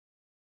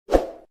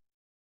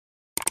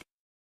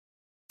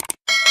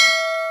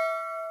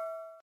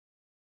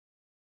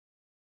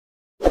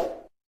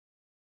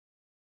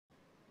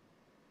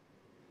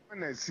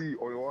When I see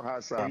or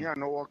has a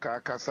no work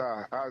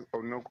akasa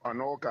or no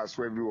work as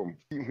well.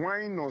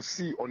 Why no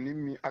see on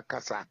me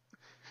akasa?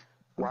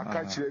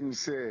 Wakachi me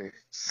say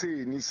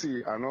ni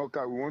say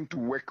Anoka, we want to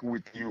work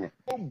with you.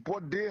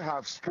 Nobody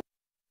have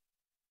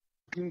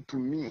spoken to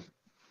me.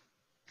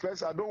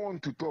 First, I don't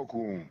want to talk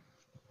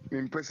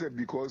in person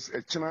because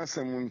a chance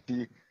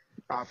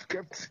I've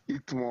kept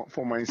it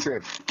for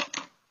myself.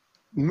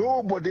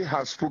 Nobody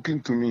has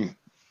spoken to me.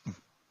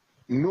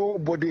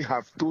 Nobody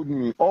have told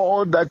me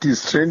all that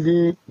is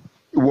trending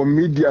on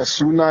media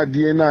sooner,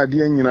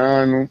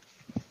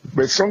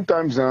 but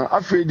sometimes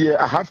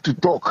I have to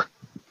talk.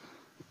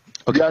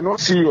 Okay. They are not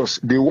serious.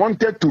 They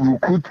wanted to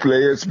recruit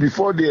players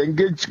before they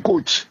engage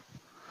coach.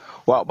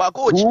 Wow, but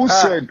coach,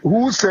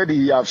 who said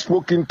he have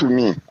spoken to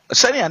me? It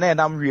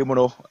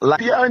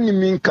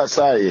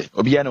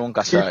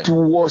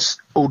was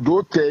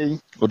Odote.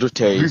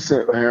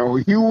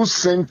 He who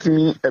sent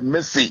me a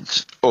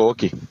message. Oh,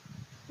 okay.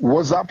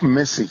 WhatsApp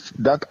message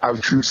that I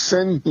should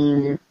send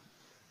him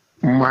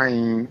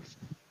my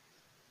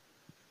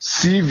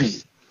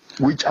CV,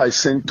 which I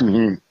sent to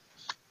him.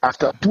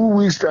 After 2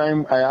 weeks'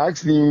 time, I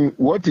asked him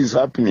what is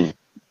happening.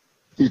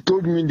 He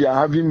told me they are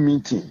having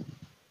meeting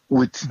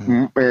with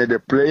the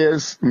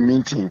players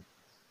meeting.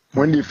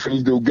 When they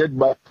finish, they'll get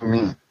back to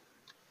me.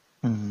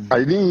 I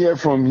didn't hear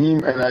from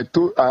him, and I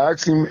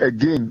asked him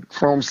again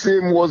from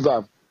same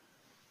WhatsApp,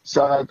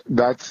 so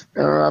that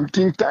I'm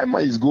thinking time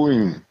is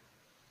going.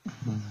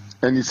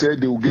 And he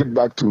said they will get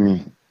back to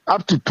me.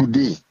 Up to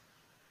today,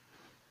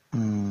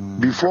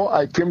 before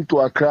I came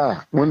to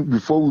Accra,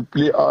 before we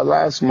play our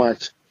last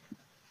match,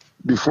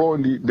 before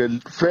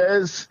the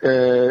first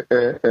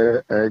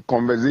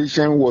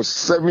conversation was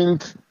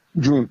 7th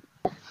June.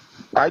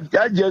 I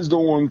just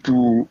don't want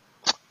to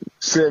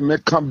say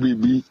make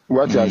baby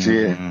what I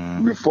say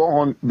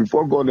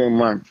before God and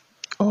man.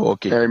 Oh,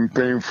 okay. I'm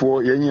paying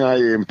for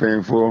I'm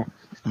paying for.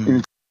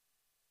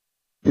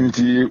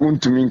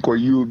 Until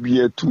you be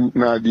a two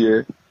now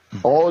there.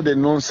 All the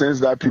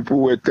nonsense that people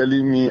were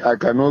telling me I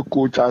cannot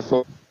coach us.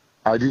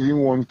 I didn't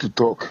want to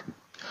talk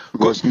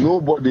because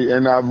nobody,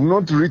 and I've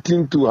not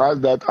written to her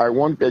that I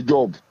want a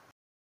job.